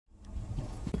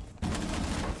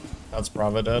That's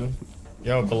Bravo dead.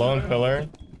 Yo, below and pillar.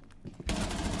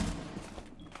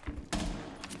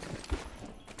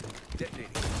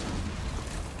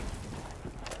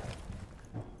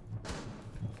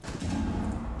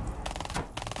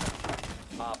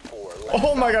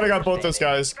 Oh my god, I got both those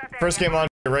guys. First game on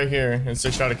right here in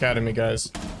 6 Shot Academy,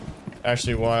 guys.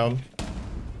 Actually wild.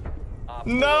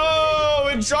 No,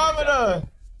 Andromeda!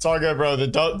 It's all good, bro. The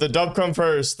dub come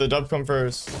first. The dub come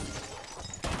first.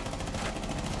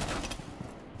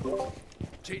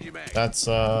 That's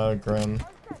grim.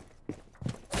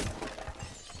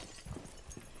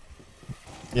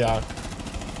 Yeah.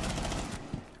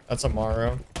 That's a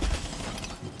Mario.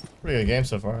 Pretty good game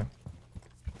so far.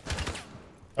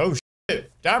 Oh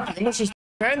shit. Dapper almost just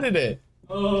ended it.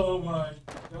 Oh my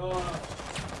god.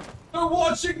 They're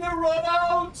watching the run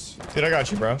out! Dude, I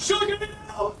got you, bro. Shawk it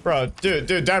out! Bro,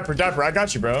 dude, Dapper, I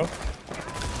got you, bro.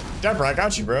 Dapper, I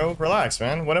got you, bro. Relax,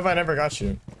 man. When have I never got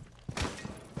you?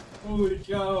 Holy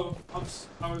cow.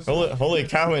 Holy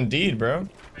cow indeed, bro.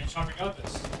 Are you chopping out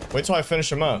this? Wait till I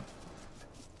finish him up.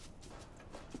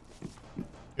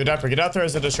 Dude, Dapper, get out there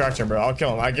as a distraction, bro. I'll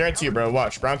kill him. I guarantee you, bro.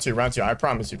 Watch. Round two. I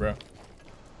promise you, bro.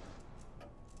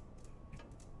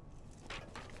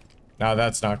 Now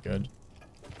that's not good.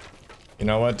 You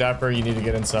know what, Dapper? You need to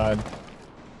get inside.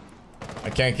 I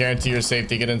can't guarantee your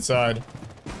safety. Get inside.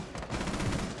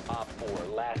 Op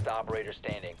 4, last operator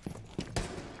standing.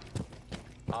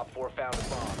 Op 4 found a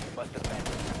bomb. You must defend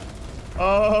it.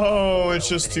 Oh, it's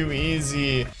just too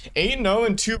easy. 8-0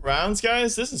 in 2 rounds,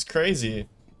 guys? This is crazy.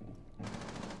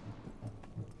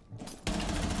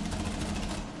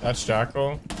 That's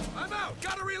Jackal. I'm out.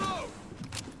 Gotta reload.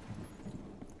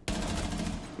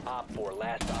 Op 4,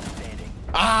 last op standing.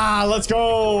 Ah, let's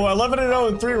go. 11-0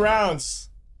 in 3 rounds.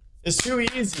 It's too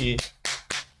easy.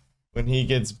 When he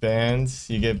gets banned,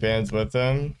 you get banned with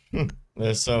him.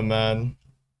 They're so mad.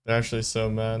 They're actually so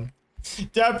mad.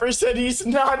 Dapper said he's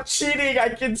not cheating. I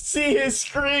can see his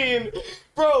screen.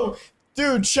 Bro,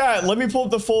 dude, chat, let me pull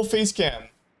up the full face cam.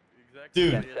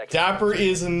 Dude, Dapper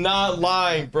is not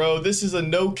lying, bro. This is a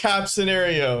no cap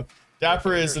scenario.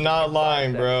 Dapper is not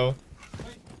lying, bro.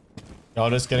 Y'all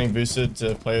just getting boosted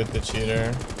to play with the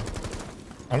cheater.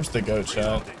 I'm just a goat,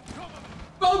 chat.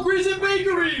 Valkyrie's in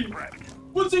bakery!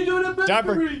 What's he doing at bakery?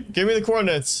 Dapper, give me the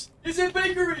coordinates. He's in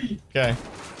bakery! Okay.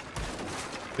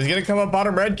 Is he gonna come up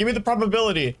bottom red? Give me the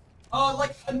probability.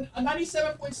 Like a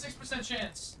 97.6%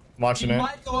 chance. I'm watching He it.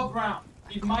 might go up brown.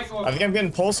 He might go up. I think I'm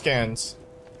getting pulse scans.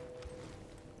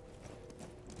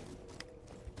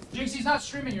 Jinx, he's not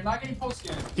streaming. You're not getting post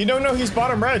scan. You don't know he's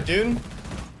bottom red, dude.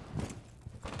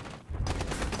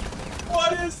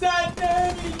 What is that,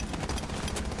 Danny?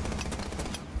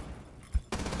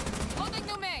 Holding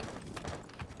no mag.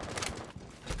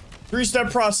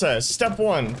 3-step process. Step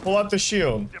 1, pull out the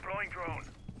shield. Deploying drone.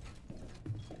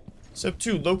 Step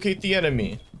 2, locate the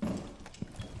enemy.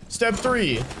 Step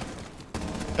 3,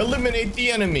 eliminate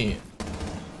the enemy.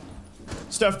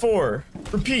 Step 4,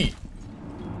 repeat.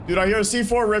 Dude, I hear a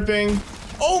C4 ripping.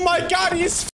 Oh my god,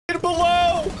 he's f***ing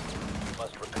below!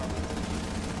 Must recover.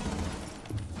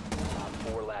 Op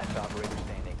 4, last operator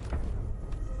standing.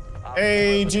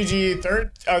 Hey, GG.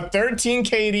 13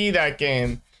 KD that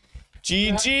game.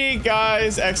 GG,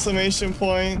 guys! Exclamation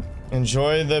point.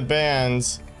 Enjoy the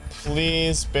bans.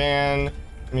 Please ban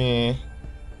me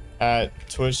at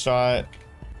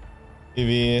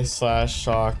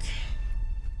twitch.tv/Shawk.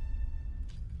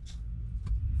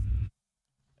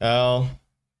 L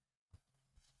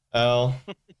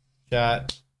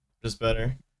chat, just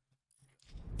better.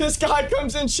 This guy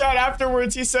comes in chat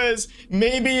afterwards. He says,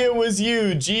 maybe it was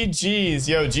you. GG's.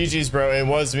 Yo, GG's, bro. It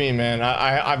was me, man.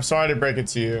 I'm sorry to break it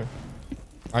to you.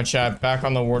 All right, chat, back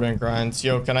on the Warden grind.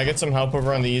 Yo, can I get some help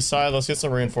over on the east side? Let's get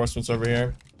some reinforcements over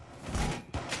here.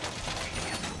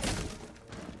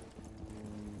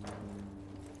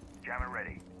 Jammer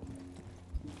ready.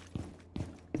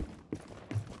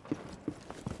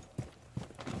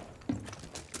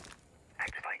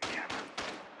 Activate jammer.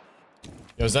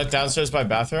 Yo, is that downstairs by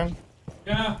bathroom?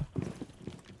 Yeah.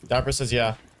 Dapper says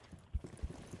yeah.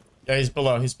 Yeah, he's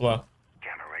below. He's below.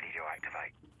 Jammer ready to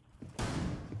activate.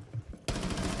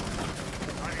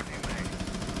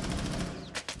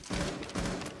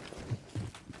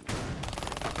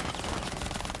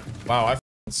 Wow, I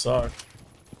f***ing suck.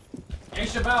 Hey,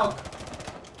 Shabal.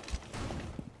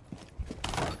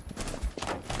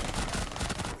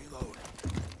 Reload.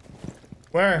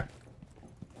 Where?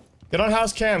 Get on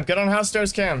house cam. Get on house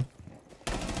stairs cam.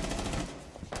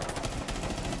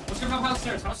 Let's go up house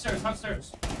stairs. House stairs. House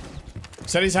stairs.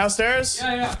 Said he's house stairs?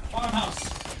 Yeah. Bottom house.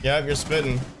 Yeah, you're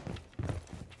spitting.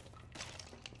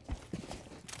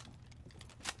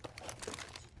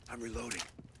 I'm reloading.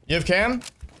 You have cam?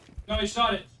 No, he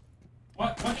shot it.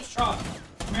 What just dropped?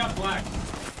 Coming out black.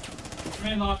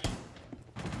 Main lobby.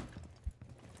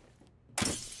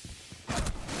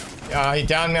 He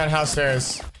downed me on house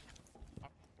stairs.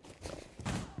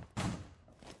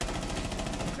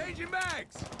 Changing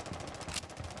mags.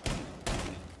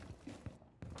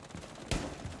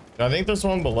 I think there's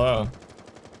one below.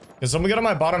 Can someone get on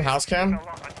my bottom house cam?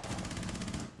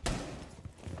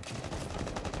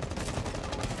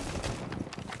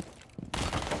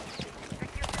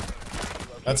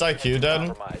 That's IQ dead.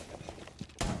 Compromised.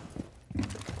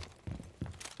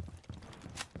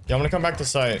 Yeah, I'm gonna come back to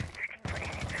site.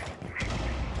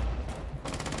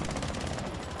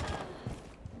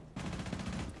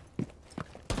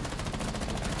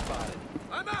 Spotted.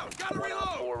 I'm out. Gotta One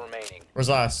op reload. 4 remaining. Where's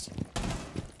last?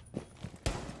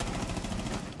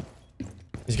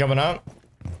 He's coming up.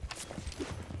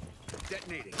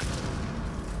 Detonating.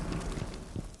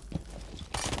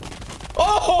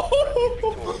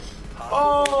 Oh!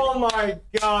 Oh my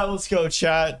god, let's go,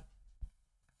 chat.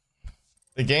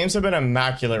 The games have been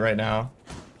immaculate right now.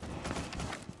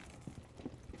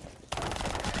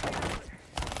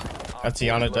 That's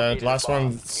Tiana dead. Last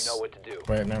one's... You know what to do.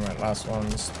 Wait, never mind. Last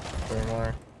one's 3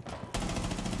 more.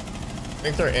 I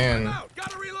think they're in. Out.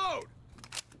 Gotta reload.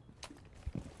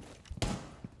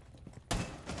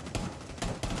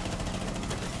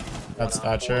 That's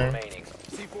One op 4 Thatcher. remaining.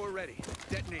 C4 ready.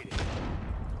 Detonating.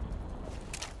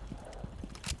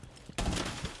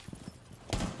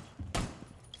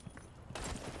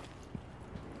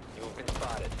 You have been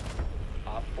spotted.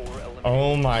 Op 4 eliminated.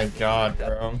 Oh my god,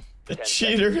 bro. The 10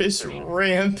 cheater seconds. is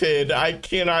rampant. I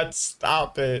cannot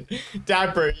stop it.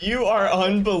 Dapper, you are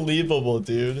unbelievable,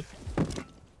 dude.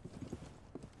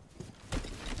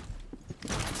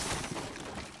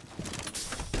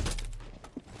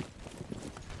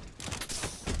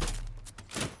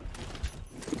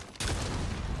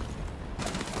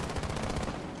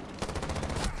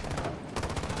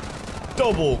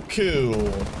 Double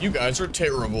kill. You guys are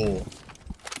terrible.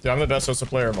 Dude, I'm the best Sosa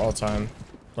player of all time.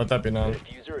 Let that be The known.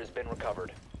 diffuser has been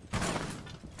recovered.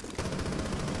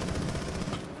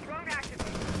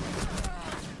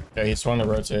 Yeah, he's trying to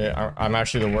rotate. I'm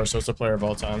actually the worst Sosa player of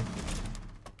all time.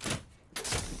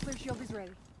 Clear shield is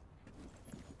ready.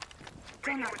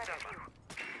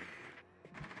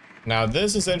 Now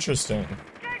this is interesting.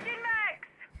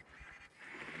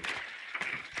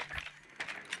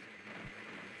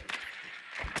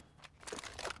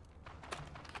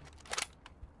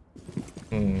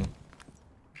 Hmm.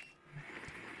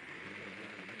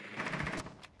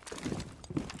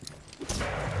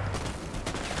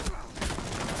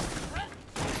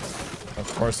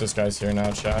 Of course this guy's here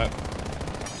now, chat.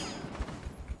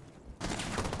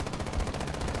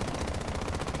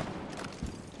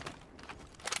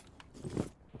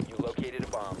 You located a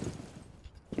bomb.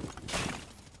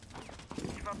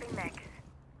 Dropping mag.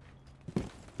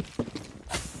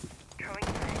 Throwing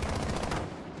mag.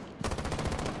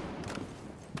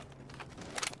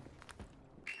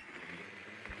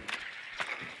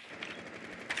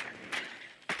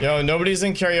 Yo, nobody's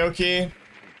in karaoke.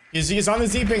 He's on the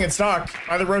Z-ping and stock.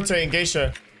 Either rotate and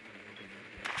geisha.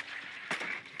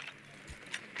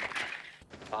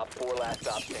 Op 4 last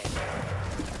stop standing.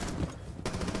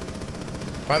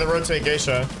 By the rotate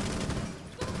geisha.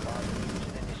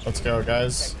 Let's go,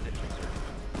 guys.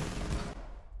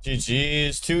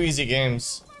 GG's. 2 easy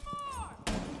games.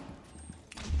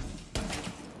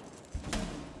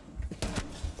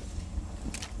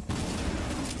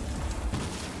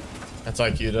 That's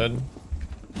IQ, dude.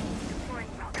 Deploying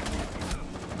welcome.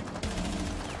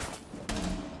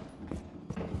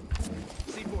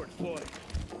 C4 deployed.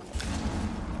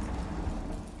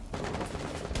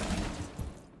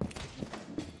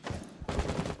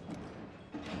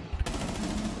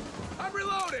 I'm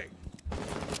reloading.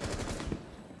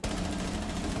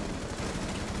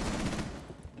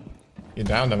 You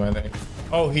downed him, I think.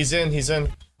 Oh, he's in. He's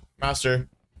in. Master.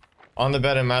 On the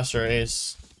bed and Master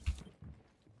Ace.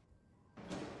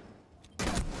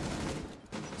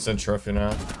 It's in trophy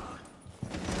now.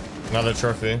 Another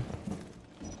trophy.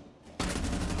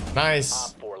 Nice.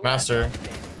 Op 4 last Master. stop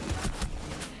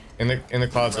standing. In the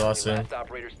closet last Friendly scene. last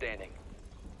operator standing.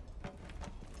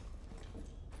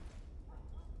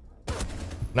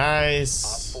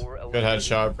 Nice. Op 4 Good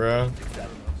headshot, bro. Successful.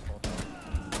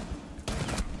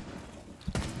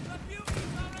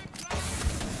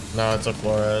 No, it's a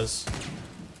Flores.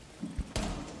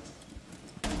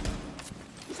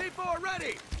 C4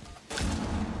 ready.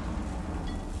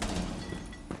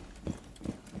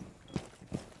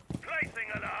 Placing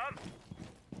alarm.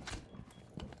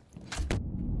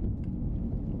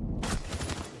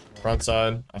 Front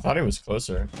side. I thought he was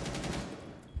closer.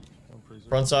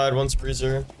 Front side, one's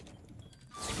freezer.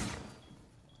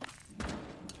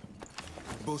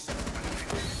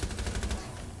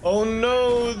 Oh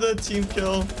no, the team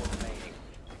kill.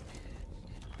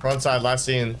 Front side, last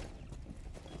scene.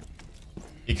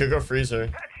 He could go freezer.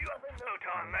 Patch you up in no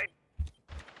time, mate.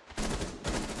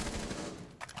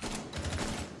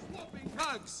 Swapping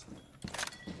hugs.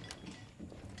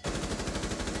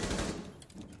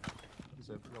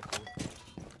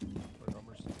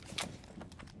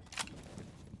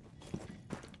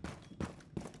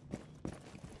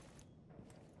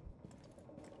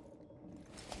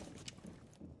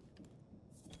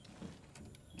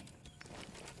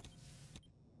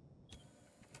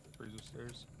 Freezer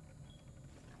stairs.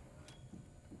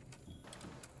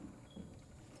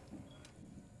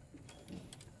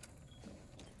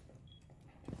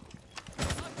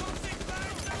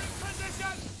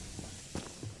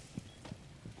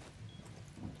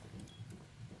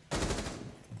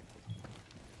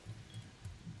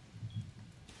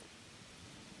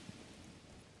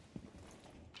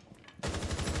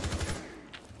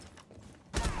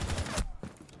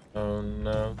 Oh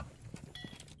no.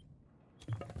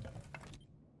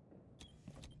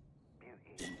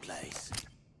 In place.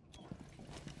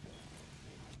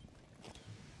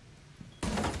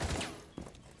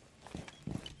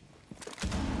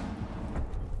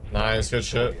 Nice, good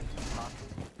shit.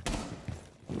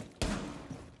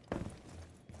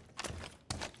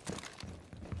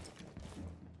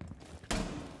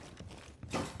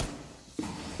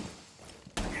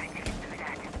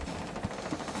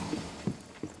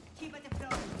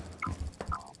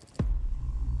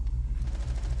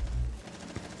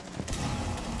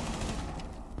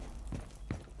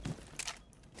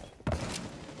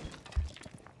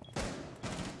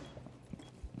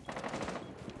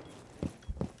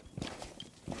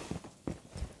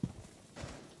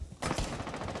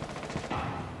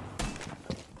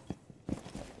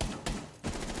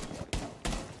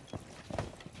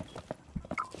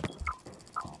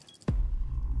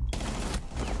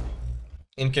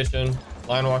 In kitchen.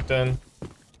 Line walked in.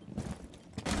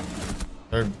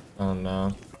 Third. Oh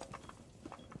no.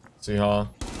 See hall.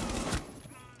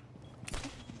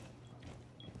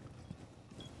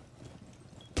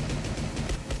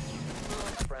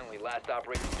 Friendly, last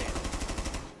operator standing.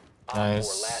 Op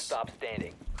Nice. 4, last stop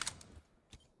standing.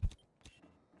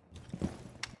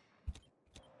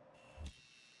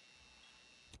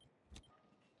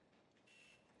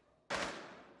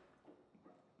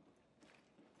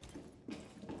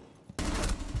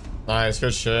 Nice,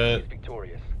 good shit.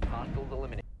 Victorious. Hostiles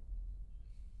eliminated.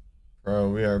 Bro,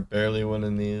 we are barely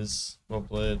winning these. Well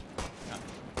played.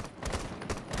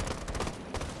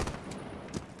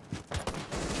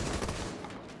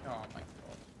 Oh my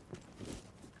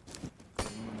god.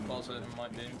 Closet it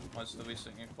might be. Might still be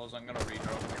sitting in closet. I'm gonna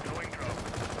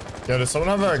redraw. Yo, does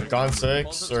someone have a Gone 6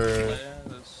 Closet's or clear,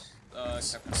 there's,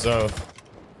 Captain Zoth?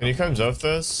 Can you come Zoth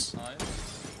this? Nice.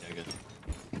 Yeah, good.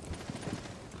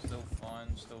 Still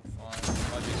fine, still fine.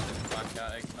 Might be sitting back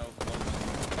at it, no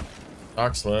close.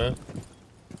 Dock's lit.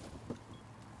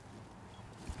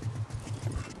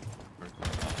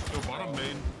 Yo, bottom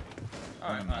main.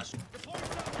 Alright, nice.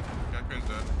 Gakran's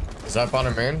dead. Is that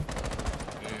bottom main?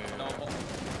 No, Yeah.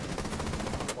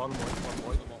 One more.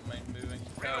 what main moving.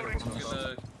 Get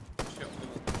the ship.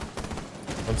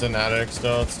 One's in attic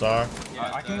still, it's dark.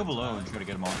 Yeah, I can go below and try to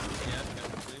get him off.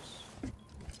 Yeah,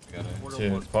 get him, please.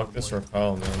 Dude, fuck this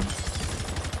rappel, man.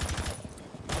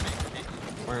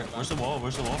 Where's the wall?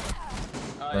 Where's the wall?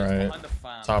 It's Right. behind the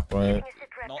fan. Top right.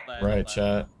 Not there. Right, not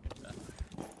there. chat.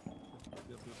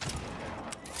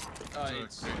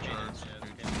 It's Okay, Gideon's, charge. yeah,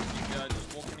 it's Gideon. You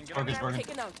just walk in and get Target's him. broken.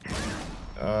 Taken out.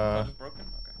 Just broken?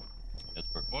 Okay. That's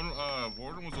broken. One,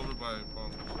 Warden was over by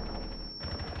bombs.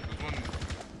 There's one.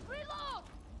 Reload!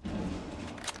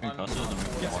 Can you cross it and then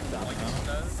we can walk down?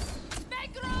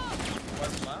 Negro!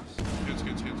 Where's last?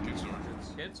 Kids, sorry.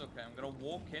 Kids? Okay, I'm gonna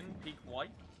walk in, peek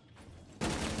white.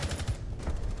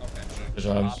 Okay. Good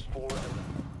job. Op 4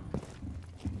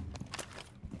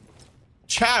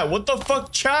 Chat, what the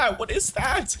fuck, chat? What is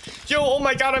that? Yo, oh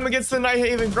my god, I'm against the Night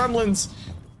Haven Gremlins.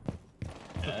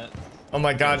 Yeah. Oh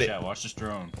my god. Chat, watch this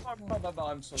drone.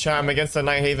 I'm so Chat, I'm against the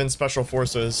Night Haven Special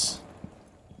Forces.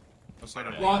 Outside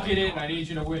of Lock it in, I need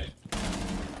you to win.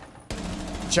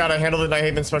 Chat, I handle the Night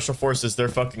Haven Special Forces. They're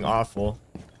fucking awful.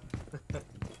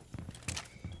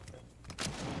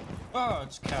 Oh,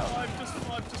 it's cow. I've just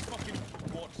fucking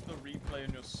watched the replay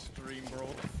on your stream, bro.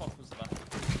 What the fuck was that?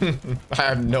 I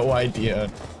have no idea.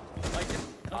 Like,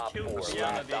 I Op killed 4, Rihanna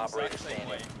last the operator exact same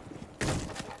way. standing.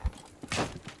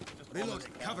 Just Reloading.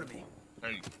 honest, Cover me.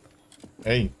 Hey,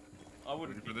 Hey, I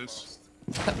wouldn't Ready for be this?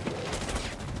 fast.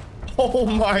 Oh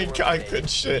my god, good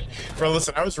shit. Bro,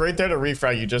 listen, I was right there to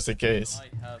refrag you just in case. I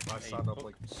have I a signed up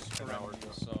like hooked 10 hours screen,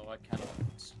 ago. so I cannot.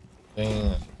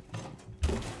 Damn.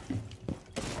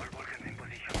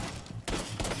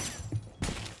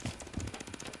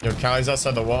 Yo, Callie's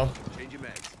outside the wall. Change your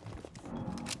mags.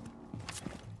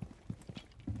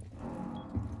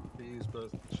 They use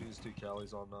both. She used 2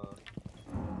 Callies on.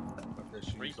 Okay,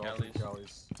 she Three used all 3 Callies.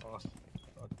 Callies. Oh,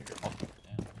 okay. Oh,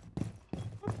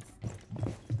 damn.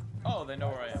 Oh, they know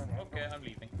where I am. Okay, I'm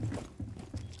leaving.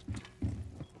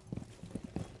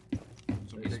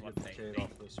 So They Here's did what get they decayed think.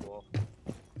 off this wall.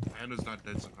 Ayana's not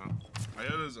dead somehow.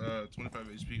 Ayana's 25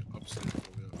 HP upstairs. Oh,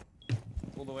 yeah.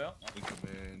 All the way up. In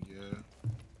command, yeah.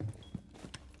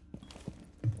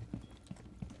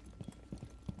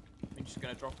 I'm just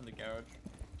gonna drop in the garage.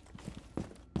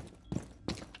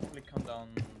 Probably come down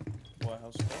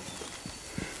warehouse first.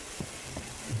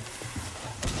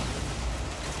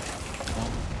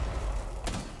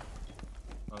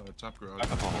 Top garage. I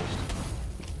have a host.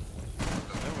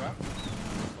 No wrap.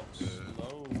 Yeah.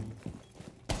 Slow.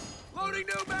 Loading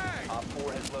new mag! Op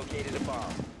 4 has located a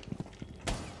bomb.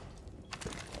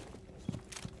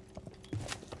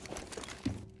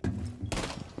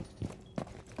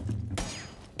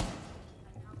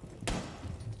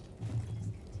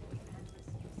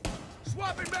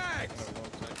 Swapping mags!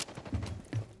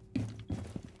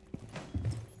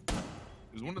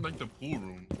 There's one in like the pool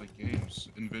room, like games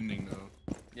and vending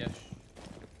now. Yes.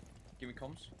 Give me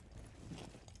comms.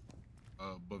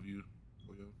 Above you.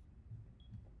 Oh yeah.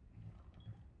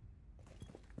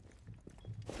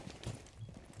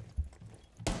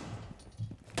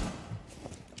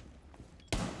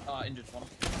 Injured one.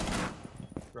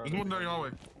 There's one down your hallway.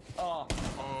 Oh.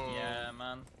 Oh. Yeah,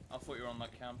 man. I thought you were on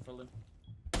that cam, Philip.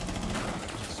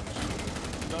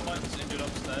 Thermite's injured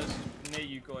upstairs. Near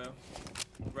you, Goyo.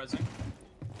 Rezzing.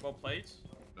 Well played.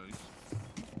 Nice.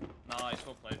 Nice,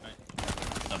 well played, mate.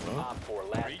 Op 4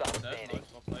 last Three, stop dead, standing.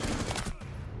 nice, well played.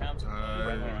 Cam's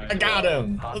I got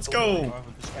him. Let's go.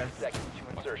 10 seconds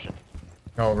to insertion.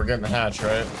 Oh, we're getting the hatch,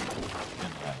 right?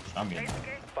 I'm getting Safe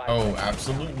that. again? Oh,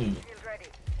 absolutely. Shield ready.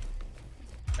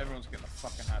 Everyone's getting a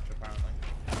fucking hatch, apparently.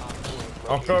 Op 4 has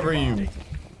I'll located cover a bomb. you.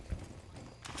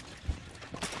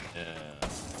 Yeah.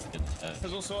 Get that.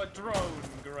 There's also a drone.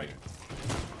 Great.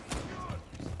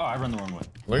 Oh, I run the wrong way.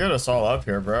 Look at us all up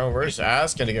here, bro. We're just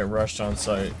asking to get rushed on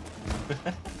site. Oh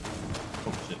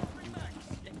shit.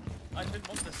 I didn't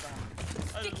want this sound.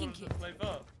 I just wanted to play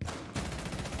Verb.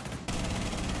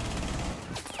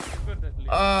 Goodly.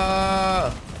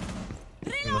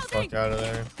 Get the fuck out of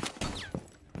there.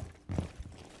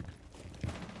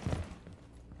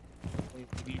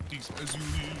 Leave these as you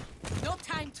leave. No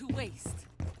time to waste.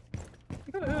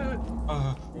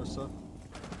 Rosa.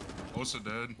 Also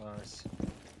dead. Nice.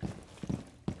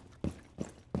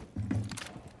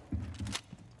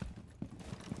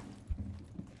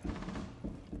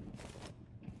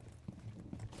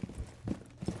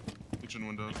 Kitchen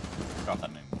window. Got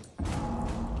that name.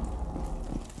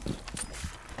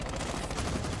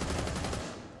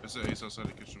 It's an ace outside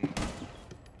the kitchen window.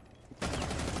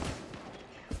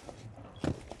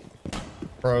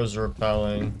 Pros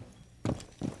repelling.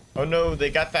 Oh no, they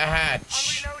got the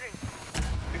hatch. I'm reloading.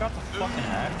 We got the fucking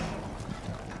hatch.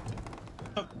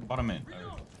 Bottom in.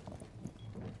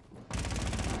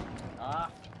 Ah,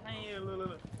 hey,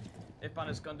 look. If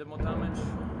Banner's gun did more damage.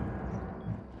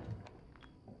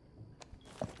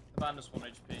 Banner's 1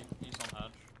 HP. He's on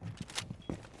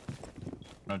hatch.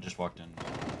 No, just walked in.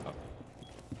 Oh.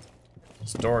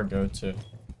 This door go to.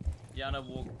 Yana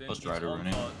walked in. Plus He's Strider on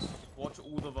running. verts. Watch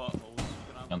all the vert holes. You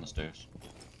can have Down the stairs.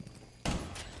 No,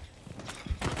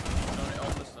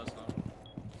 on the stairs now.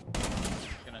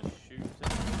 Gonna shoot it.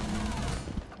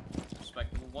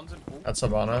 Respectable. One's in pool. That's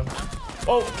Habana.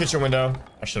 Oh, kitchen window.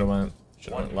 I should have went.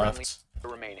 Should have One went friendly left.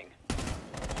 remaining.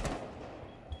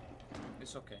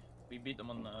 It's okay. We beat them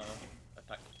on the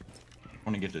attack.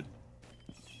 Wanna get it.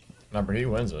 Number he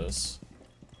wins this.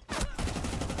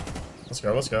 Let's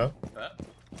go. Let's go. Bet.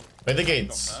 Play the Got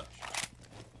gates. patch.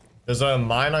 There's a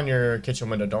mine on your kitchen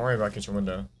window. Don't worry about kitchen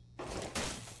window. Okay.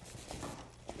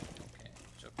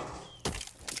 So, Oh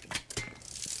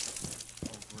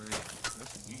great.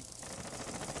 That's deep.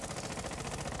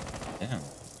 Damn.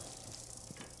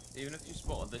 even if you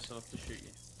spotted this, I'll have to shoot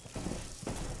you.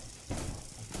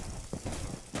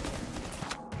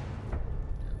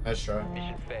 Nice try.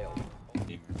 Mission failed.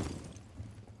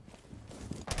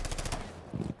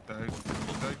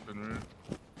 Tag been red.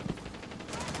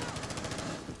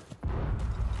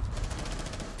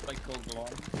 Like called Glom.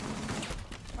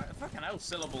 Fucking hell,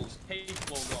 syllables. Hate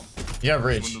Glom. You have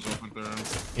reach. Windows open there.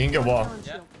 You can get wall.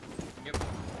 Yeah. Yep.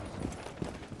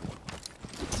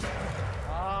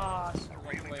 Ah, it's a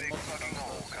long way.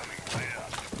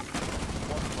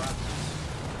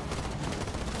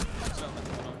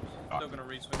 Still gonna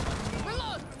reswing that.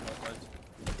 Reload!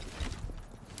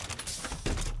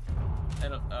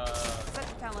 And,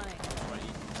 Set talent.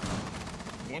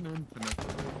 20. One room connected.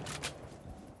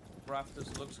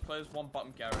 Rafters looks closed. One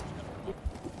bottom garage.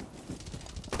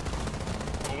 Oh,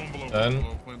 one below. Done. One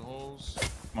below. Playing holes.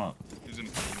 Come on. He's in.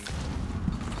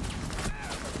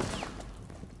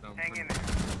 Down, Hang in playing.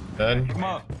 there. Dead. Come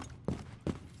on.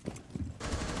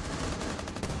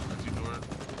 Empty door.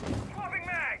 Swapping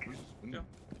mag. Who's in? Yeah.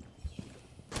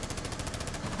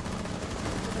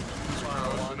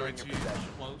 Garage in IT.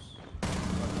 Close.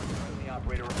 The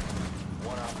operator.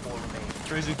 1 on 4 remains.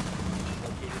 Crazy.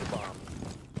 Located a bomb.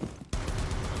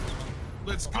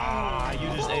 Let's go. Ah, you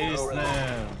just aced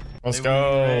them. Let's They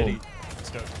go. were ready. Let's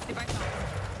go. Stay back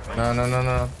down. No, no, no,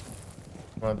 no.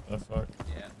 What the fuck?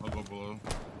 Yeah. I'll go below.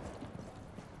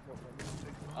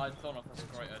 I don't know if that's a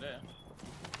great idea.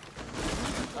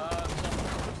 It's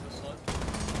this side.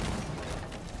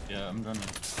 Yeah, I'm done.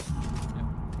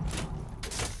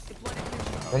 Deploy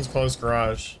diffuser. One's close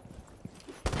garage.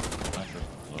 Not sure.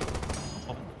 So,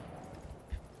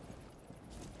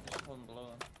 One below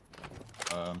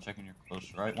them. I'm checking your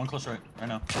close right. One close right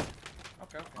now.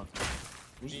 Okay.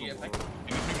 Who's You the get wall? picked.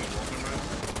 Anything in the wall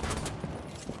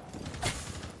there,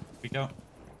 Peek out.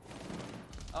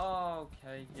 Oh,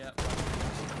 okay, yeah. Left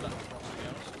cross, to be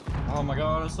honest. Oh my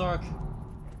god, I suck.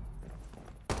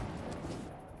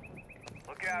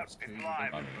 Look out, it's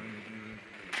live.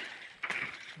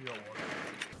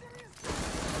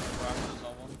 Rafters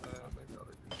are one.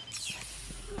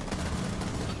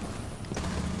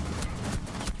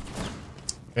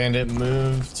 Bandit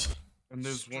moved. And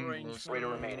there's one below. Operator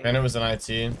remaining. Bandit was in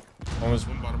IT. One was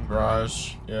One bottom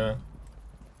garage. Yeah.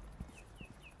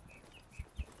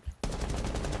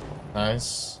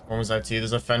 Nice. One was IT.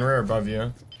 There's a Fenrir above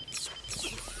you.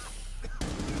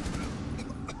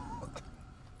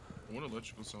 One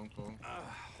electrical sound call.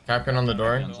 Captain on the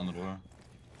door. Hands on the door.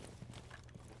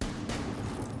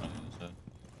 Nothing in his head.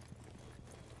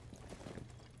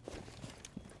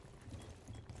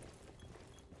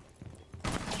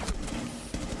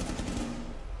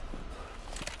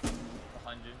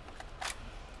 Behind you.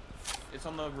 It's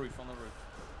on the roof,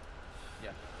 Yeah,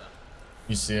 there.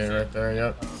 You see it right there.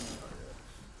 Yep.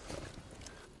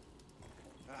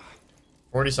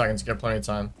 40 seconds. Get plenty of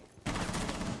time.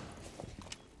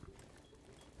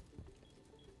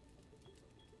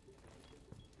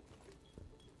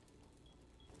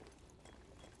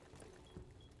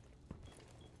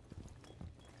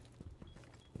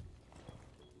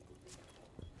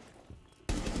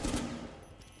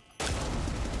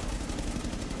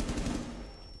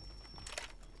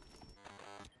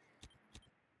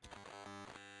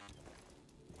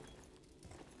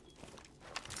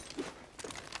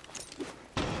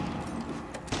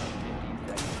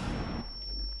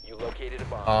 You located a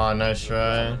bomb. Oh, nice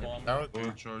try. That was-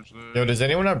 Door charge there. Yo, does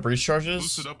anyone have breach charges?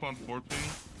 Boosted up on 4 ping.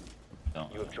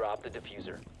 Don't. You have dropped the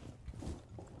diffuser.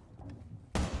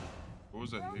 What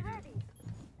was that nigga?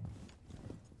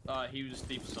 He was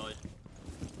deep side.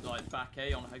 Like back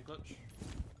A on head glitch.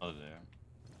 Oh, there.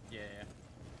 Yeah.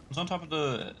 It's on top of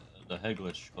the head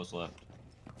glitch, close left.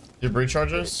 Your breach The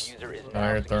charges? diffuser is Oh, I now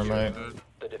heard thermite. secured.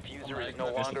 The diffuser is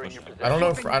no longer in your possession. I don't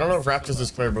know if Raptors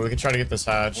is clear, but we can try to get this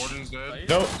hatch. Warden's dead.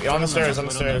 Nope, on the stairs, on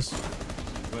the stairs. Bees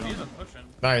are pushing.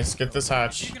 Nice, get this You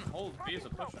hatch. can hold. Bees are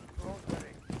pushing.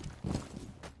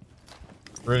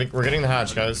 We're getting the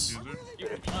hatch, guys. Diffuser. You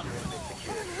can plan.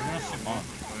 We're gonna sit on.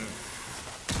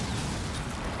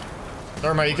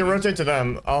 Thermite, you can rotate to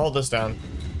them. I'll hold this down.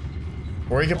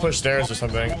 Or you can push stairs or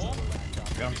something. This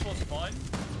one's fine.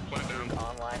 Plant down.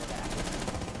 Online and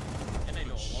active. In a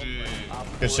door. Shit.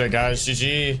 Good shit, guys.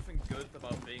 GG. Something good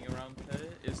about being around here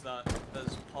is that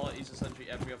there's parties essentially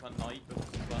every other night because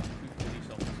of that two police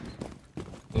officers.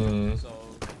 Mm, So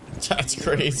that's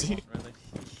crazy. really.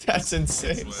 That's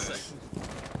insane. Insane.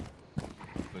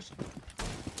 Listen.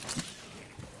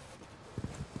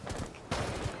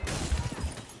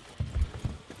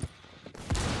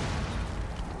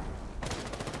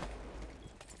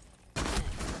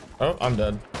 Oh, I'm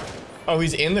dead. Oh,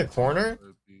 he's in the corner?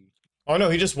 Oh no,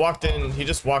 he just walked in. He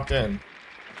just walked in.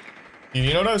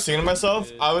 You know what I was saying to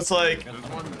myself? I was like,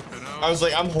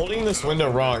 I'm holding this window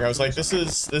wrong. I was like, this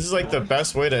is like the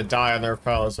best way to die on their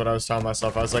rappel is what I was telling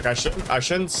myself. I was like, I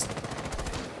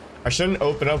shouldn't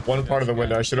open up one part of the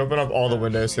window. I should open up all the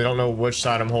windows so they don't know which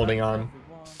side I'm holding on.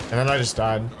 And then I just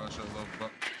died. Gosh, I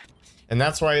love And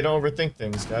that's why you don't overthink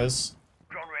things, guys.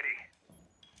 Drone ready.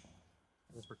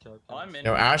 cap. I'm in.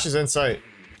 Yo, Ash is in sight.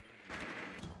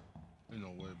 Ain't no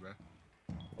way, bro.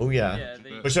 Oh yeah. Yeah,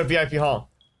 they. Push up VIP hall.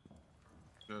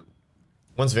 Yep.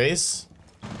 One's vase.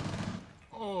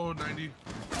 Oh, 90.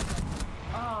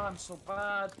 Ah, I'm so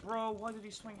bad, bro. Why did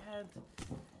he swing head?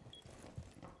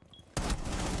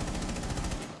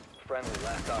 Friendly,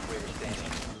 last operator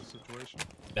standing. The situation.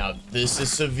 Now this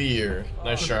is severe.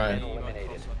 Nice try.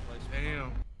 Eliminated.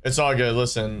 Damn. It's all good.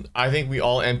 Listen, I think we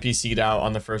all NPC'd out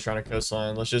on the first round of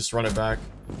Coastline. Let's just run it back.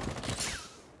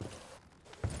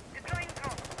 Deploying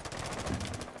drone.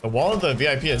 The wall of the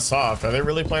VIP is soft. Are they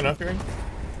really playing up here?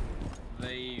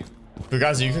 They. But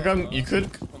guys, you could come. You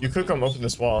could come open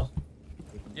this wall.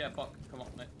 Yeah, Buck, come on,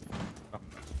 mate.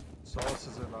 Solace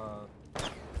is in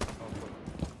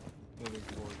moving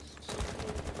towards.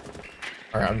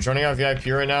 All right, I'm joining out VIP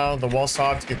right now. The wall's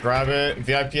soft. You can grab it.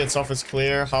 VIP itself is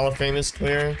clear. Hall of Fame is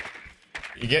clear.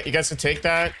 You guys can take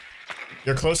that.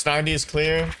 Your close 90 is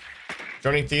clear.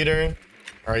 Joining theater.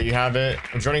 All right, you have it.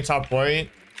 I'm joining top white.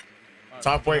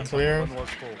 Top white clear. One was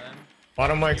full. Then.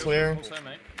 Bottom white clear. Also,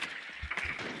 mate.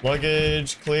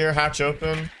 Luggage clear. Hatch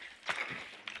open.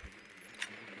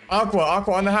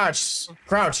 Aqua on the hatch.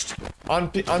 Crouched. On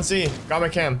Z. Got my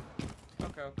cam.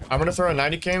 Okay, okay. I'm gonna throw a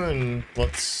 90 cam and We're going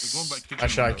let's. by kitchen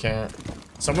Actually, I window. can't.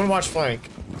 Someone watch flank.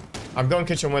 I'm going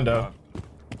kitchen window.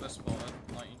 Let's spawn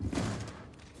it. 90.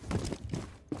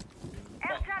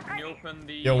 Buck, can you open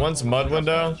the. Yo, one's mud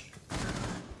window.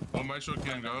 Oh, my shot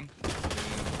getting gone.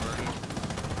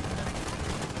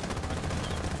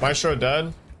 Maestro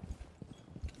dead.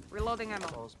 Reloading ammo.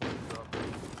 Solace moving up.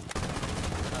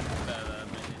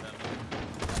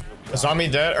 Zombie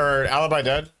dead or alibi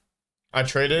dead. I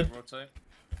traded. Rotate.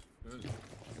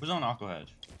 Who's on Aqua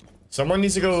Hedge? Someone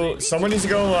needs to go.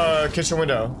 Kitchen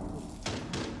window.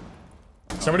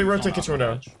 Somebody rotate kitchen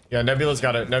window. Yeah, Nebula's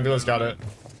got it. Nebula's got it.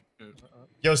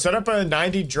 Yo, set up a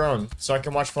 90 drone so I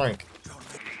can watch flank.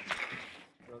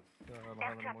 Yeah, I don't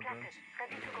have any more guns.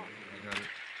 I got it.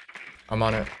 I'm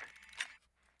on it.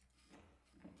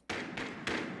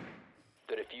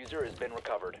 The diffuser has been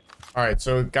recovered. All right,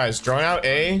 so guys, drone out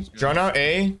A. Drone out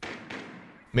A.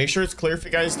 Make sure it's clear for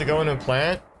you guys to go in and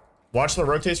plant. Watch the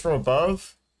rotates from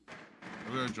above.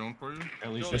 I got a drone for you.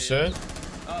 At least Just it.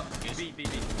 B.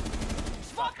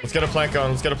 Let's get a plant going.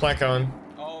 Let's get a plant going.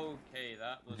 Okay,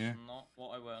 that was Yeah. not what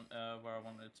I want, where I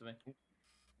wanted it to be.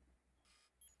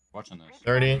 watching this.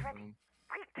 30.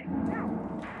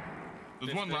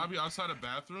 There's one lobby outside the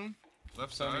bathroom.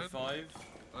 Left side. 75.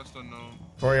 That's unknown.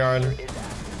 Courtyard. Is active.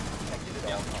 Protected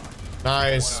at all costs.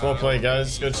 Nice. Well played,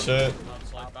 guys. Good shit.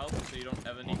 Outside valve, so you don't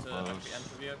ever need to actually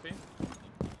enter VIP.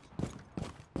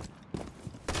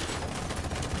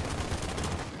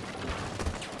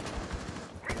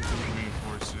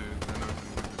 Reinforce it. I know I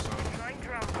can get this out. Deploying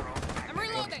drone. I'm One's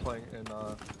reloading. playing in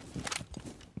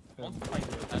One's playing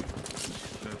with the head.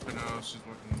 Yeah, for now, she's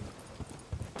working.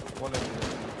 one in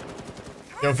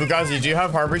Yo, Fugazi, do you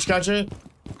have Harbreach gadget?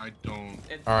 I don't.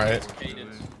 It's Alright. located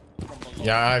from the lobby.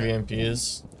 Yeah, I have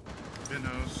EMPs. In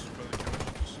house.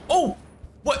 Oh!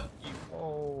 What?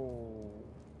 Oh.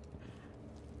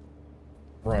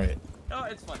 Right. No,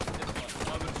 it's fine. It's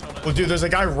fine. I would have shot it. Well, dude, there's a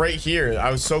guy right here. I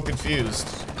was so confused.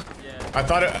 Yeah. I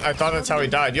thought that's how he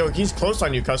died. Yo, he's close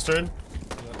on you, Custard.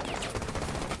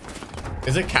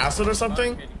 Is it castled or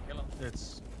something? Barricading, kill him.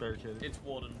 It's barricaded. It's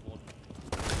warden.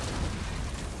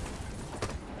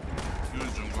 You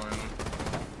was jump by him.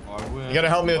 I will. You gotta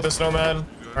help me with this, Nomad. All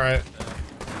right.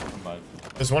 Bye.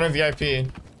 There's one in VIP.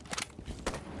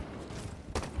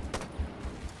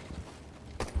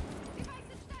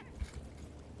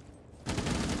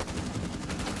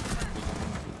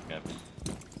 Captain.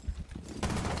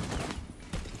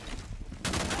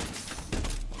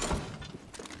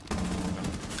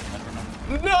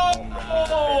 No!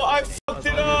 I fucked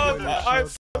it up! I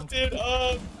fucked it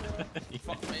up!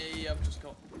 Fuck me, I've just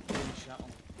got really shot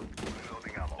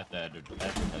on. Get that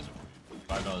advertiser for you.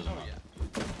 $5 a month.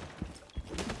 Yeah.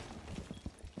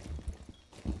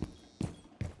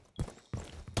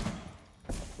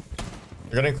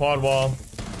 They're getting quad wall.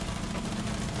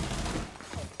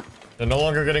 They're no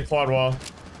longer getting quad wall.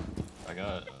 I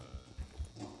got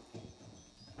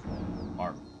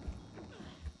Mark.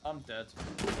 I'm dead.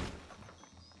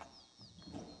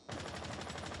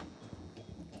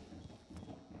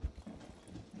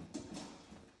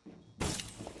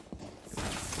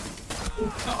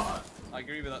 I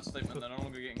agree with that statement. They're no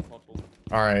longer getting quad ball.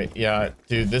 Alright, yeah.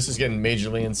 Dude, this is getting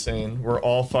majorly insane. We're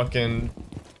all fucking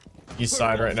east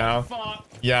side right now. Fuck.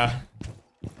 Yeah.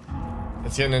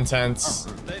 It's getting intense.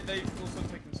 They've also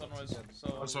taken sunrise,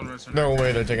 so. Sunrise. No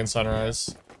way they're taking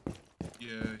sunrise. Yeah.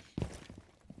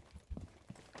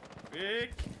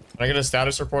 Big. Can I get a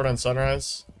status report on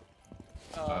Sunrise?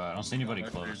 I don't see anybody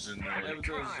close. In there. Yeah, but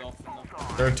there's off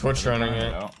in They're Twitch running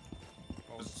it. Out.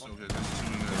 It's okay, there's 2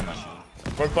 in there.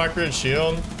 Quick Blackbeard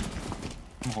shield.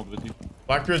 I'm hold with you.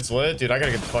 Blackbeard's lit. Dude, I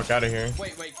gotta get the fuck out of here.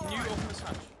 Wait, can you open this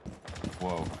hatch?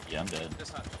 Whoa. Yeah, I'm dead.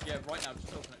 This hatch. Yeah, right now,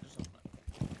 just open it,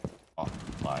 Oh,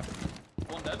 live.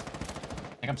 One dead.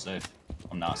 I think I'm safe.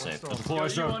 I'm not safe. There's a Yo,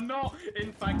 chloride you are drone. not,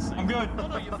 in fact, safe. I'm good.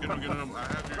 No, you're Get him. I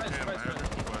have your Rest, cam. I rest, have your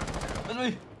rest. keypad. That's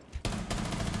me.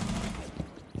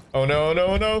 Oh no,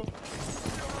 no, no.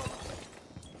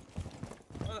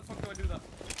 Why the fuck do I do that?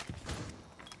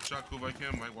 Shot cool vibe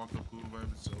cam. Might walk up cool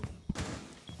vibe itself.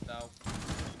 No.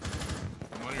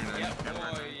 I'm on your 90 Yeah, cam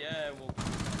right boy, now. yeah, well,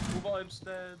 cool vibes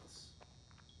dead.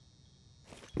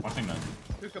 Watching that.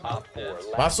 Hook 'em Op up 4, dead.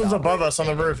 Last one's above us on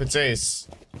the roof. It's Ace.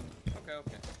 Okay.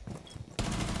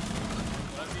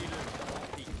 Whatever you do,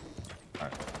 don't peek.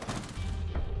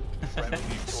 friendly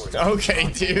victorious. Okay,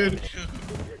 dude.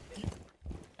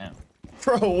 Damn.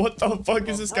 Bro, what the fuck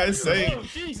is this guy saying? Oh,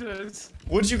 Jesus!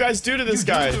 What'd you guys do to this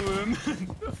guy?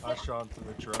 I shot him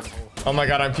through the drone hole. Oh my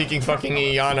god, I'm peeking fucking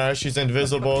Iana. She's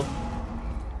invisible.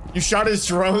 You shot his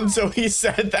drone, so he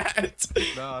said that.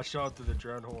 No, I shot him through the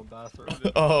drone hole in bathroom.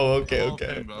 Oh, okay, All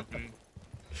okay. cam balcony.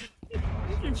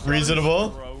 Reasonable.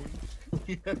 Drone.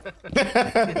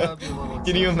 That'd be a little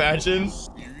Can you imagine?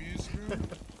 Serious, bro?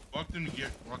 Walked in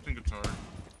guitar.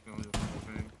 You know, the whole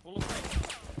thing. Full of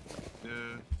paint.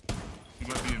 Yeah. He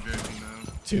might be in VIP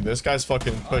now. Dude, this guy's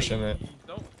fucking pushing it. You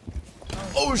don't.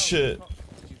 Oh, shit.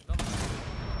 You've done it.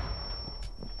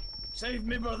 Save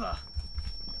me, brother.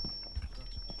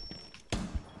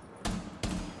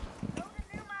 Loading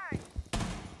new mag.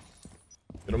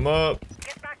 Get him up.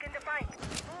 Get back in the fight.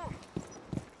 Move.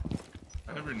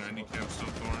 I have your 90 cam still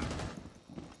torn.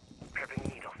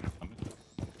 Prepping needles.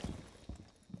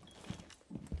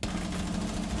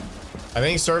 I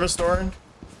think service door.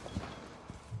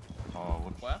 Oh,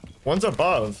 what? Where? One's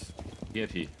above.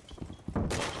 VIP.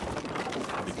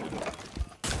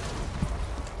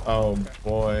 Oh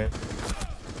boy.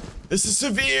 This is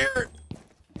severe.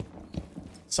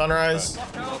 Sunrise.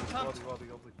 Fuck out, cunt. Lobby, lobby,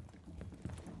 lobby.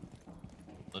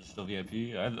 Let's still VIP.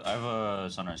 I have a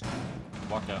sunrise.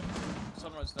 Walked out.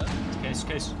 Sunrise dead. Case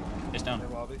down.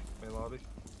 Main lobby, main lobby.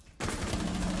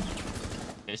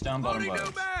 Case down, bottom Loading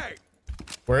new vibes. mag.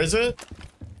 Where is it?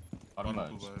 Bottom On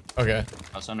cool vibes. vibe. Okay.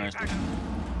 Sunrise.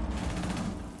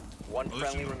 One Oh,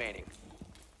 friendly shit. remaining.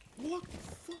 What the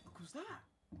fuck was that?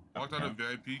 Walked out of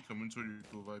VIP, coming toward your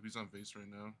cool vibe. He's on base right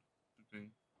now. Good thing.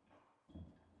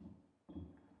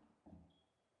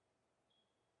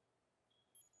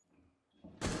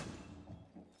 He's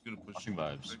gonna push. Watching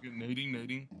vibes. Second,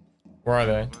 nading. Where are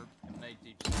they? Vibe. Nate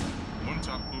deep. One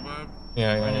top cool vibe.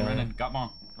 Yeah, yeah, Running, yeah. running. Got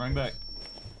mom. Running back.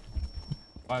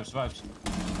 Vibes.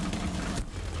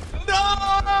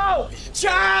 No!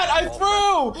 Chat! I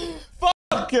threw!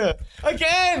 Fuck!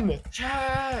 Again!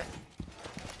 Chat!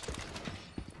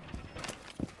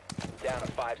 Down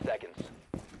to 5 seconds.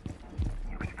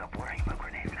 You can stop worrying about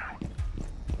grenades now.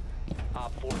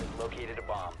 Op 4 has located a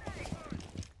bomb.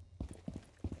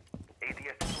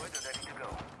 ADS deployed and ready to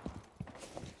go.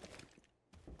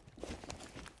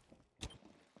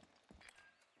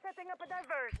 Setting up a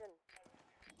diversion.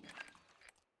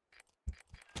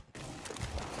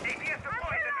 ADS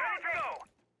deployed and ready to go.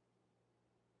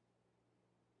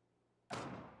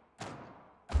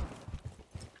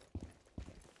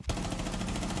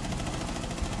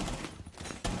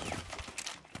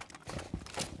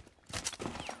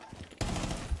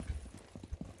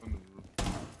 On the roof.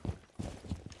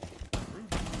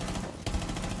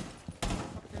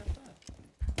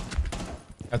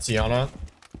 That's Iana.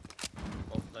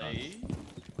 Lovely.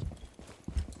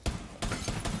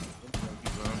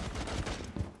 He's on.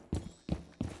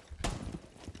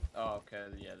 Oh, okay,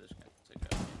 yeah, this guy. Take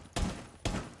that.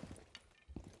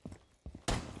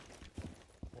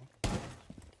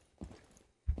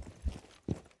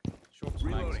 Shawk's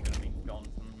mag's gonna be gone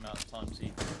from the amount of times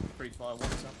he pre-fire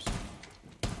WhatsApps.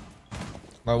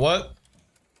 My what?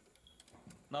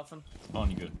 Nothing. Oh,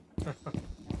 you good.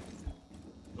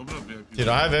 Open up VIP. Dude,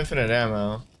 I have infinite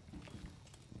ammo.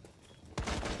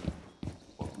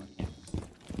 Whoa, I can't.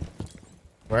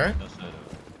 Where? That's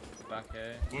it. Back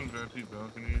A. One VIP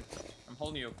balcony. I'm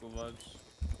holding your cool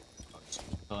vibes.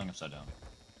 Filling upside down.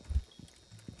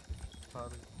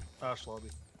 Lobby. Ash lobby.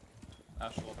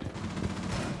 Ash lobby.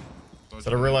 Is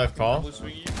that a real life call? Double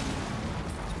swing you.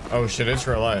 Oh shit, it's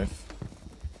real life.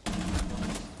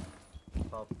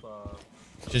 Top,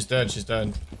 She's dead, she's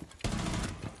dead.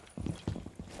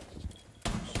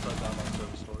 upside down on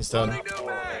service door. He's dead. Loading new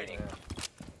mag.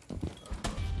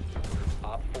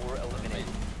 Op 4 eliminated.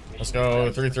 Let's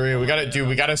go 3-3. We gotta do.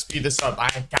 We gotta speed this up. I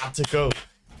got to go.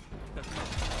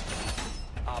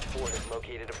 Op 4 has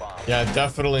located a bomb. Yeah,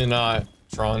 definitely not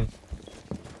Tron.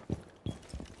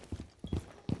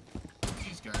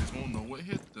 These guys won't know what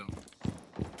hit them.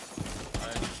 I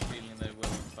have a feeling they will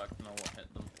in fact know what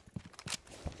hit them.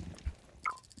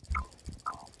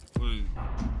 Wait.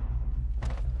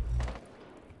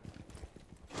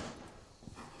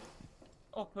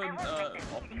 Open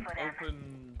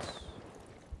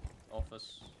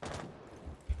office.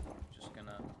 Just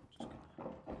gonna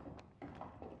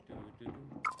do.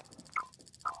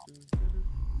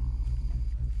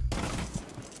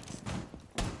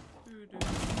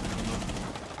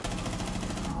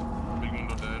 Big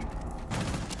window dead.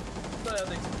 But I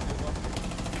think it's a good one.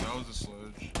 That was a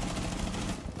sledge.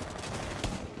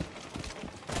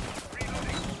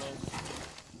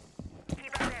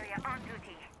 Keep our area on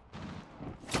duty.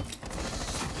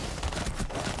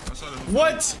 I saw the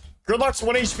What? Gridlock's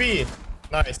 1 HP.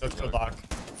 Nice, that's Gridlock.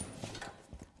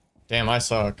 Damn, I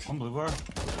suck. One blue bar.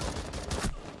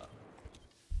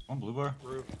 One blue bar.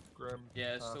 Roof, Grim.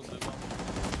 Yeah, it's still blue one.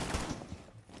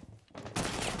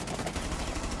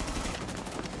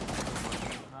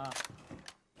 Ah.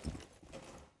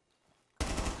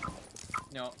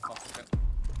 No, fuck it.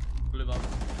 Blue one.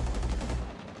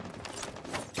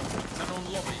 Is that on the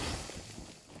lobby?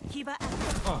 Kiba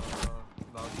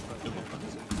No, it's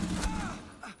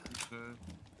dead.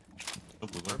 Oh,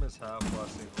 blue bar. Grim is half,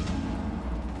 last thing.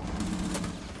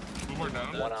 Two more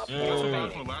down. One op 4 Yeah.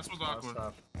 remaining. Last was Last awkward.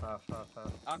 half.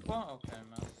 Aqua? Okay,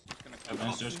 man. Just gonna come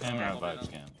Main stairs cam or out. vibes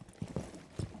cam?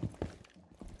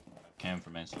 Cam for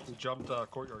main stairs. He jumped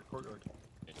courtyard. Okay,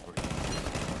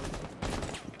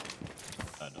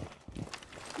 I know.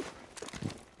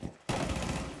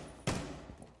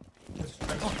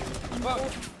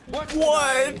 What?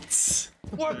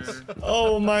 What?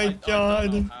 Oh my I don't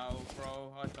god. know how,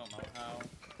 bro. I don't know how.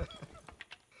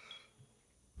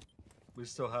 We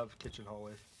still have kitchen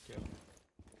hallway. Yeah.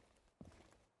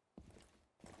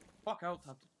 Fuck out,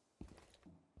 tapped.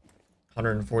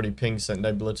 140 ping sent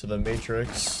Nebula to the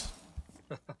Matrix.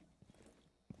 They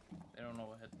don't know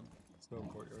what hit them. Still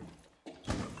courtyard.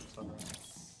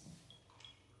 Sunrise.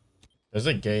 There's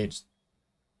a gate.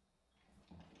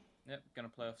 Yep, gonna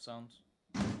play off sounds.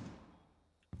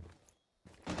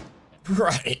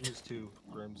 Right. There's 2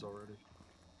 Grims already.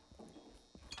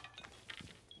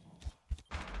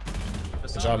 The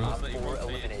job. sound Op was that he 4 rotated.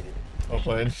 eliminated. Well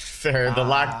played. Fair. The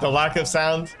lack of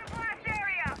sound. Blast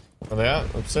area. Oh yeah,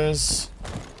 upstairs.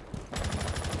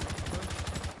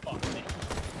 Fuck me.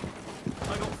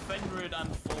 I got Fenrid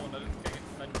and Fawn. I didn't get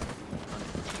Fenrid.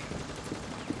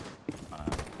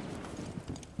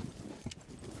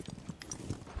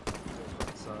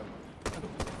 Right side.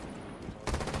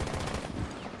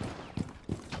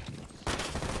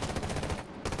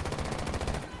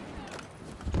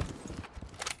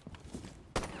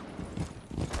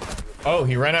 Oh,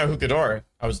 he ran out hookah door.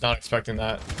 I was not expecting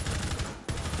that.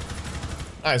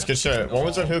 Nice, good shit. One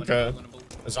was in hookah.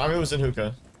 A zombie was in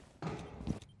hookah.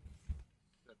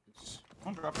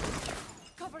 One drop.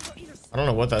 Cover your ears. I don't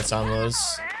know what that sound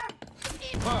was.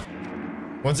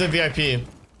 One's in VIP.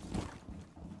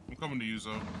 I'm coming to you,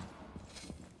 Zo.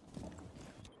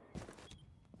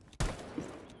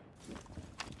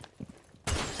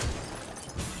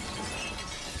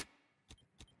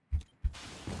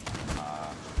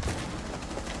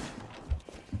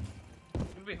 I'm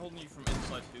gonna be holding you from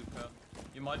inside hookah.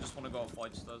 You might just want to go up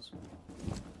white stairs.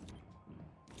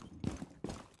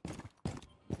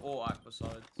 Or aqua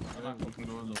side. And aqua we can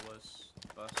go in. is always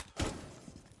best.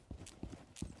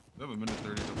 We have a minute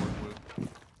 30 to work with.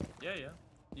 Yeah, yeah.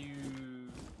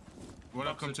 You...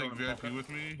 Wanna Box come it take on VIP pocket. with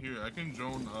me? Here, I can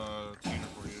drone Tina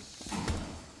for you.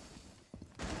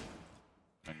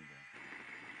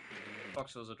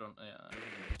 Boxers are drawn. Yeah.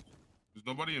 There's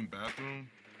nobody in bathroom.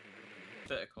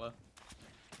 Bit of clear.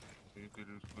 Okay, it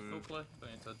is clear. Full clear.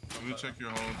 Don't need to. Let me check your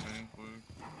hall tank, quick.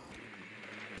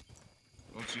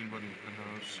 Don't see anybody in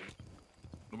penthouse.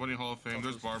 Nobody in Hall of Fame.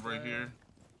 There's Barb right here.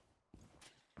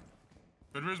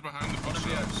 Federer's behind the On a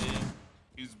bookshelves. VIP.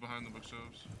 He's behind the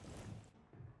bookshelves.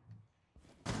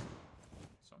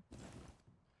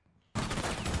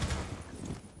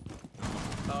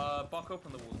 Buck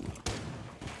open the wall.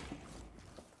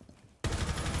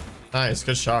 Nice,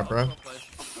 good shot, bro.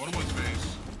 One of one's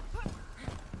face.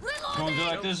 Come on, do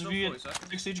like this No, if you no get 40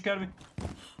 seconds. 6 Siege Academy.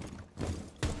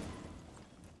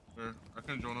 There, I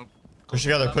can drone up. Push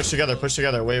together, push together, push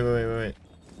together. Wait. Left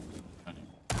side.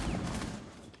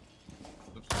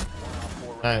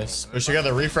 Nice. Push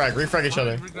together, refrag each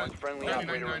other. One friendly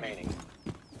operator remaining.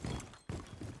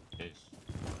 Case.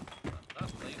 That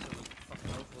laser was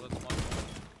fucking awful. That's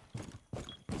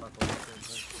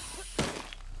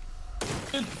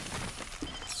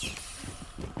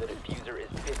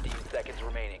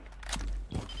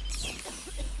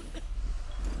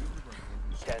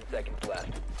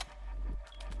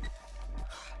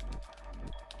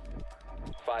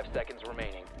 5 seconds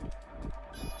remaining.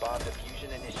 Bomb diffusion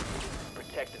initiated.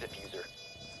 Protect the diffuser.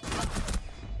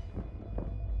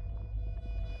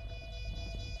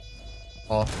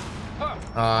 Oh.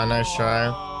 Ah, nice try.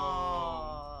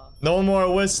 No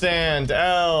more withstand.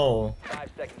 L. 5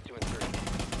 seconds to insert.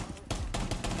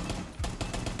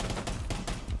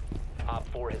 Op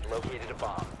 4 has located a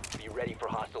bomb. Be ready for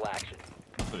hostile action.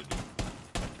 Put it, dude.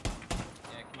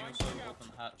 Yeah, can you also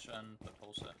open hatch and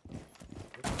propulse it?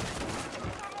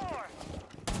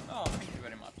 Oh, thank you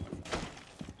very much.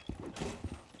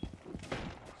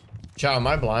 Chow, am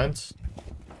I blind?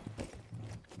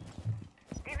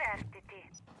 Diversity.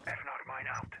 F not mine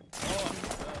out. Oh,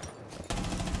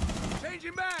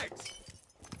 Changing mags.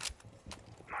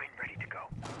 Mine ready to go.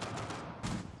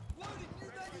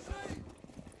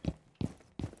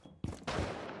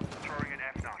 Throwing an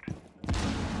F not.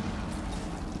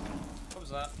 what was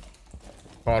that?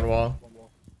 Quad wall. One more.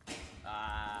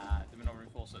 Ah, did we not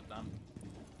reinforce it? Damn.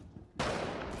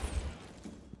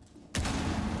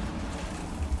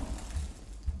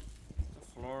 The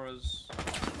floor is.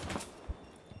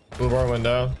 Blue bar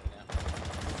window. Yeah.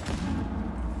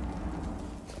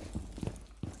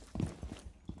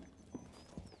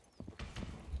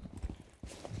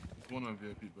 One on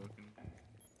VIP balcony.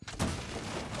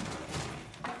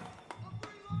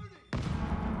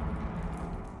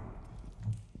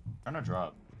 Trying to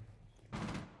drop.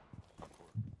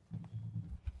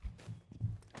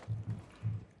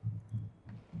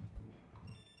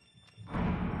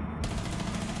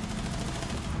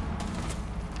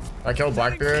 I killed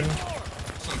Blackbeard.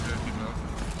 It's on VIP balcony.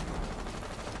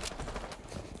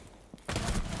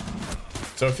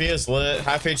 Sophia's lit.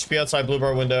 Half HP outside blue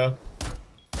bar window.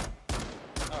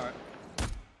 Alright.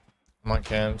 I'm on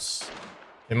cams.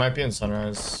 It might be in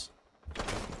sunrise.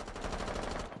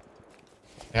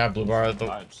 Yeah, blue bar at the.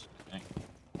 Vibes. Dang.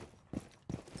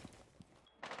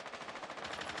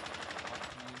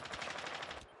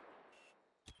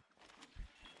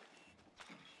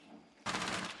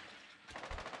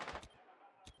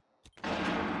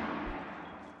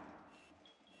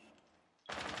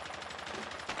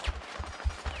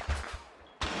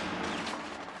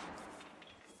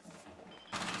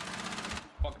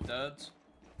 Fuck duds.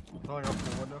 Going up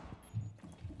the window.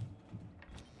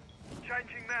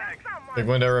 Changing mags. Big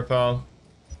window repel.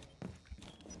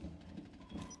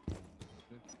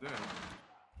 It's dead.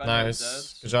 Bad Nice.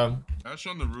 duds. Good job. Ash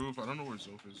on the roof. I don't know where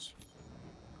Zoph is.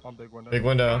 On big window. Big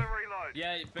window. Reload.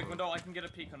 Yeah, big window. I can get a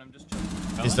peek on him. Just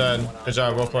chill. He's dead. Good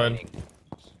job. Well played. Remaining.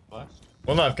 What?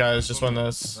 One left, guys. Just win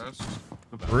this. Last.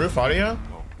 Roof audio?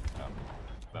 Oh, yeah.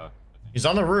 Back. He's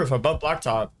on the roof above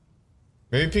blacktop.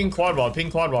 Maybe ping quad wall. Ping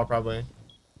quad wall probably.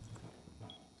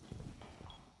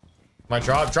 My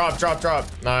drop.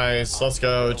 Nice. Let's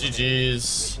go.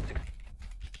 GG's.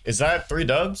 Is that 3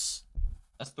 dubs?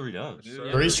 That's 3 dubs.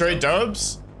 Yeah. 3 straight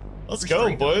dubs? Let's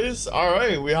go, boys. All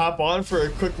right, we hop on for a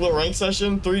quick little rank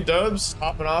session. 3 dubs.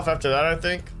 Hopping off after that, I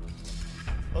think.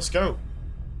 Let's go.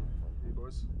 Hey,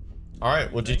 boys. All right,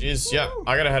 well, GG's. Yeah,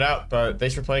 I gotta head out, but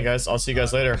thanks for playing, guys. I'll see you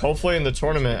guys later. Hopefully in the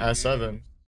tournament at 7.